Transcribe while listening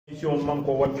coalition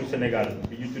Manko Wattu Sénégal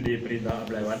bi ñu tuddee président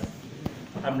Abdoulaye Wade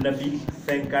am na fi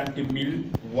 50 000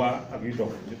 voix ak yu toog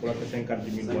je crois que 50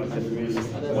 000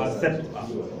 voix 7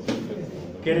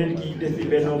 keneen ki des ci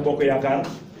Benno Bokk Yaakaar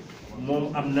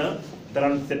moom am na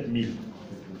 37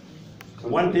 000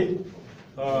 wante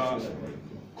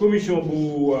commission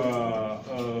bu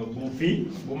fii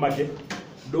bu Mbacke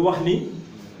du wax ni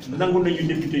nangu nañu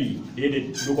député yi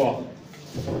déedéet du ko wax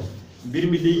mbir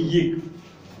mi day yéeg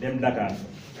dem Dakar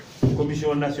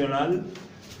commission nationale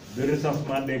de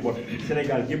recensement des votes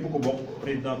Sénégal gépp ko bokk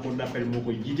président cour d'appel moo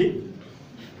koy jiite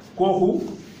kooku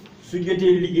su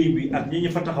jotee liggéey bi ak ñi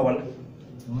ñu fa taxawal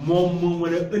moom moo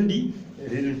mën a indi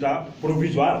résultat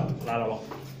provisoire laa la wax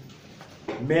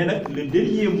mais nag le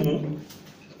dernier mot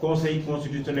conseil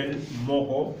constitutionnel moo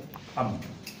ko am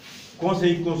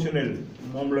conseil constitutionnel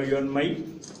moom la yoon may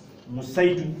mu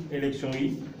saytu élection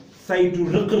yi saytu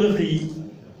rëq-rëq yi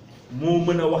moo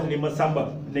mën a wax ni ma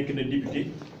Samba nekk na député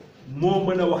moo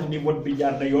mën a wax ni vote bi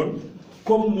jaar na yoon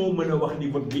comme moo mën a wax ni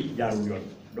vote bi jaarul yoon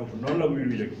donc noonu la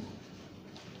muy rek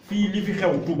fii li fi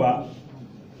xew Touba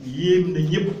yéem na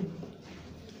ñëpp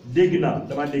dégg naa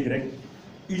dama dégg rek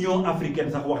Union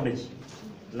africaine sax wax na ci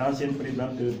l'ancienne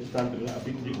présidente de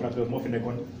Centrafrique je crois que moo fi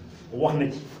nekkoon wax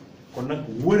na ci kon nag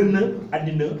wër na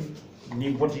àddina ni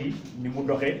vote yi ni mu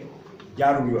doxee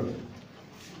jaarul yoon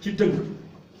ci tënk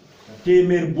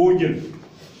téeméer boo jël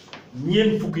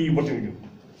ñeent fukk yi voté wuñu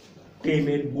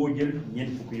téeméer boo jël ñeent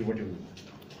fukk yi voté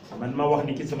wuñu man ma wax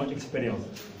ni ci sama expérience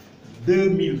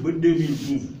 2000 ba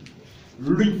 2012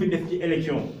 luñ fi def ci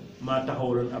élection maa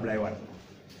taxawaloon Ablaye Wade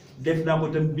def naa ko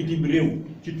tam bitim réew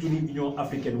ci turu Union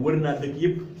africaine wër naa dëkk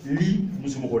yëpp lii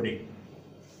musuma koo dégg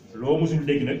loo musul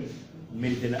dégg nag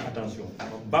mérité na attention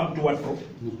bamtuwaat ko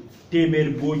téeméer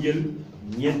boo jël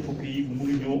ñeent fukk yi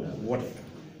mënuñoo wote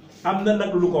am na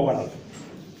nag lu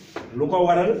ko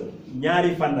waral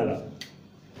ñaari fànn la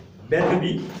benn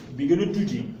bi gën a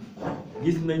tuuti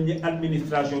gis nañ ni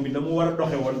administration bi na mu war a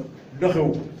doxe woon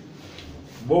doxewu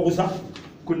boobu sax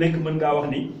ku nekk mën ngaa wax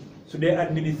ni su dee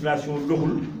administration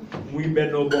doxul muy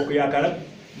Benno Bokk Yaakaar ak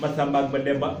Massamba ak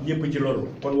Mademba ñëpp ci loolu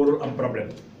kon warul am problème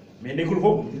mais nekkul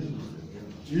foofu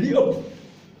li ëpp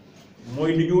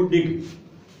mooy dañoo dégg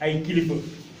ay kilifa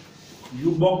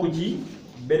yu bokk ci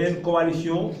beneen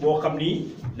coalition boo xam ni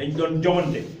dañ doon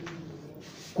joŋante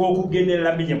kooku génnee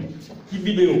làmmiñam ci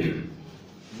vidéo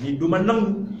ni du ma nangu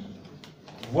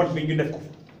vote bi ñu def ko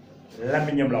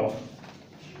làmmiñam la wax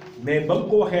mais ba mu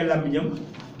ko waxee làmmiñam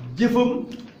jëfam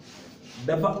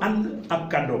dafa ànd ak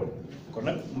kàddoom kon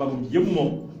nag magum jëm moom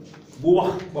bu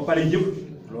wax ba pare jëf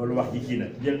loolu wax ji kii na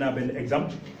jël naa benn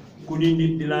exemple ku ni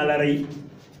nit dinaa la rey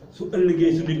su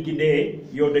ëllëgee su nit ki dee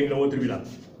yow dañ la woo tribunal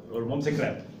loolu moom c'est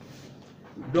clair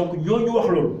donc ñooñu wax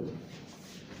loolu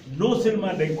non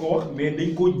seulement dañ ko wax mais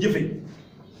dañ koo jëfe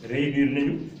réunir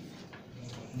nañu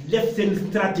def seen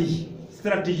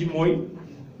stratégie mooy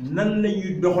nan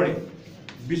lañuy doxale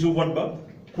bisu vote ba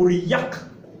pour yàq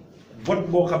vote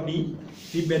boo xam ni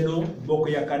ci Benno Bokk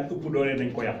Yaakaar ëpp doole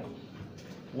nañ ko yàq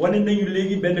wane nañu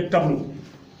léegi benn tableau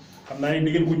xam naa ni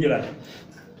di ngeen ko jëlaat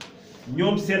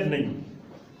ñoom seet nañu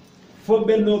fa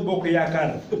Benno Bokk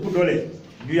Yaakaar ëpp doole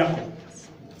ñu yàq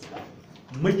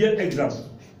ma jël exemple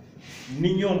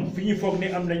ni ñoom fi ñu foog ni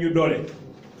am nañu doole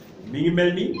mi ngi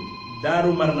mel ni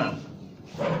Daaru Marnaan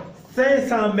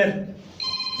 500 mètres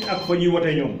ci ak fa ñuy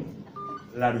wote ñoom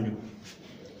laaluñu ko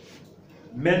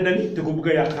mel na ni te ko bëgg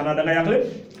a yàq xanaa da nga yàq lépp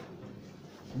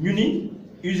ñu ni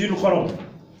usine xorom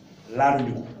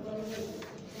laaluñu ko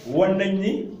wan nañ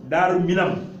ni Daaru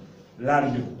Minam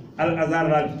laaluñu ko Al Azhar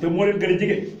laal te moo leen gën a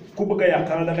jege ku bëgg a yàq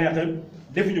xanaa da nga yàq lépp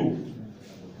defuñu ko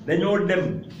dañoo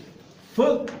dem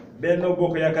fa Benno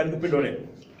Bokk Yaakaar ëpp doole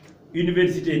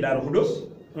université Daaru Khoudoss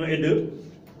 1 et 2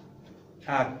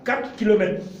 à 4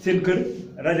 kilomètres seen kër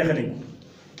rajaxe nañ ko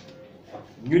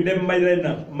ñu dem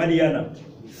Mariana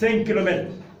 5 kilomètres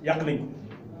yàq nañ ko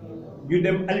ñu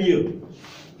dem Alieu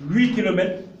 8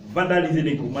 kilomètres vandalisé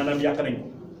nañ ko maanaam yàq nañ ko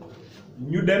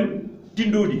ñu dem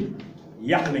Tindodi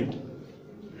yàq nañ ko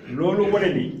loolu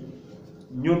wane ni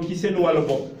ñoom ci seen wàllu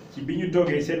bopp ci bi ñu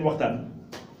toogee seen waxtaan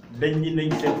dañ ñi nañ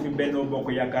seet fi Benno Bokk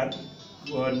Yaakaar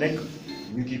nekk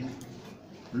ñu kii ko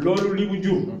loolu li mu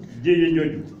jur jéeye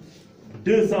jooju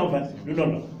 220 du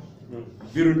noonu la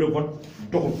bureau de vote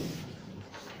doxul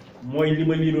mooy li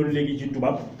ma liiroon léegi ci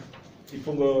tubaab il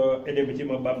faut nga aider ma ci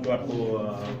ma baamtuwaat ko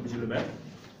monsieur le maire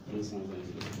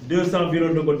 200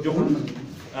 bureau de vote joxul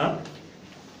ah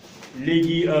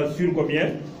léegi sur combien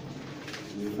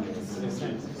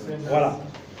voilà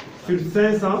sur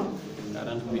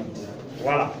 548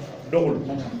 voilà doxul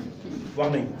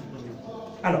wax nañ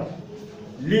alors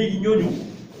léegi ñooñu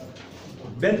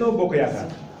Benno Bokk Yaakaar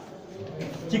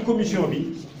ci commission bi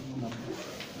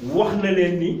wax na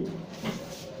leen ni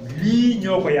lii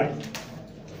ñoo ko yàq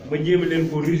ma jéem a leen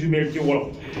ko résumer ci wolof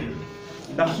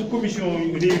ndax su commission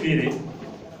réunir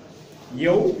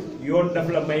yow yoon daf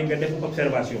la may nga def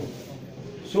observation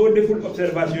soo deful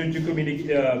observation ci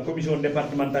commission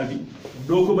départementale bi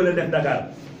doo ko mën a def Dakar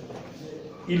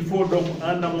il faut donc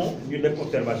en amont ñu def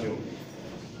observation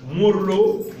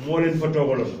Morlo moo leen fa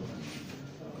toogaloon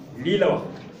lii la wax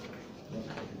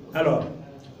alors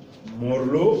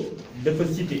Morlo dafa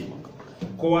cité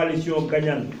coalition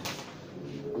gagnante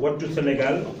Wattu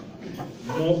Sénégal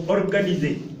moo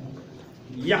organisé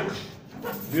yàq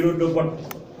bureau de vote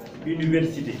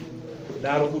université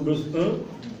Darou Khoudoss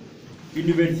 1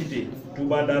 université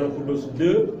Touba Darou Khoudoss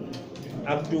 2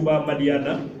 ak Touba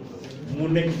Madiana mu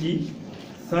nekk ci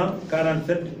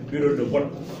 147 bureau de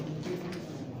vote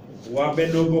waa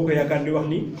Benno Bokk Yaakaar di wax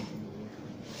ni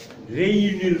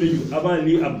réunir nañu avant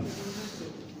lii am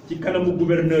ci kanamu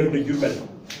gouverneur de Diourbel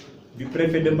du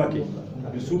préfet de Mbacke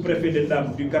du sous-préfet de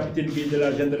Ndam du capitaine de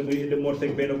la gendarmerie et de Mor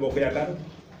Seck Benno Bokk Yaakaar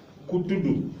ku tudd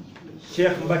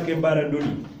Cheikh Mbacke Bara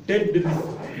Dolly tête de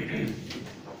liste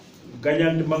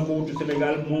gagnante Manko Wattu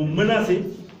Sénégal moo menacé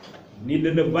ni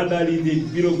dana vandaliser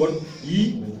bureau vote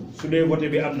yi su dee vote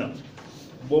bi am na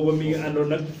booba mi ngi àndoon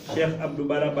nag Cheikh Abdou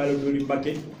Bara Dolly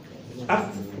Mbacke ak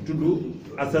tudd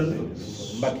Assane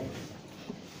Mbacke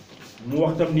mu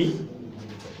wax tam ni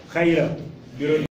xayra bureau